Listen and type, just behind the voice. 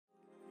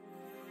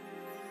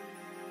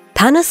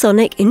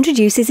Panasonic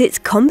introduces its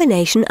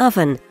combination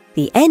oven,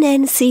 the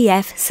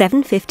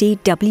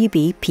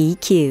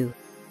NN-CF750WBPQ.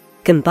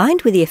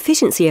 Combined with the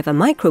efficiency of a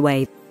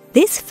microwave,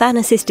 this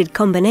fan-assisted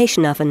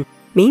combination oven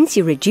means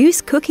you reduce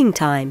cooking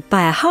time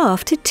by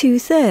 1/2 to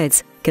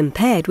 2/3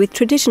 compared with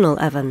traditional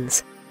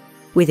ovens.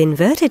 With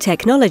inverter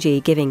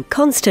technology giving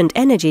constant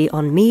energy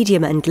on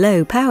medium and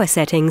low power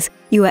settings,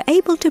 you are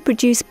able to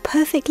produce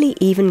perfectly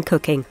even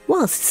cooking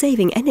whilst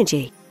saving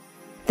energy.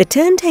 The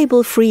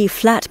turntable-free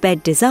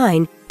flatbed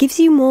design gives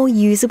you more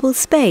usable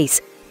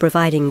space,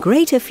 providing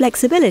greater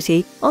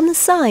flexibility on the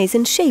size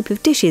and shape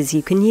of dishes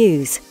you can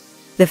use.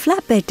 The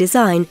flatbed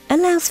design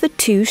allows for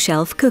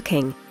 2-shelf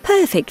cooking,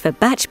 perfect for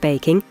batch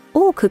baking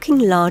or cooking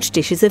large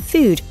dishes of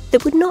food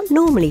that would not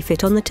normally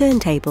fit on the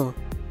turntable.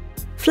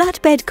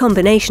 Flatbed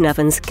combination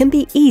ovens can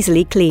be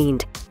easily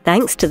cleaned,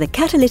 thanks to the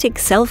catalytic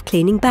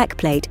self-cleaning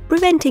backplate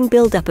preventing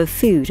build-up of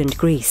food and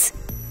grease.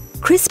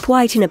 Crisp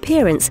white in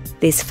appearance,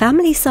 this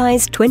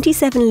family-sized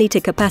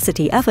 27-litre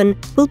capacity oven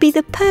will be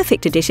the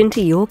perfect addition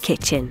to your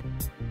kitchen.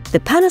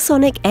 The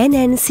Panasonic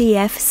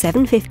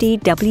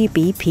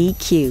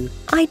NN-CF750WBPQ.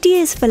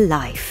 Ideas for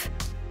life.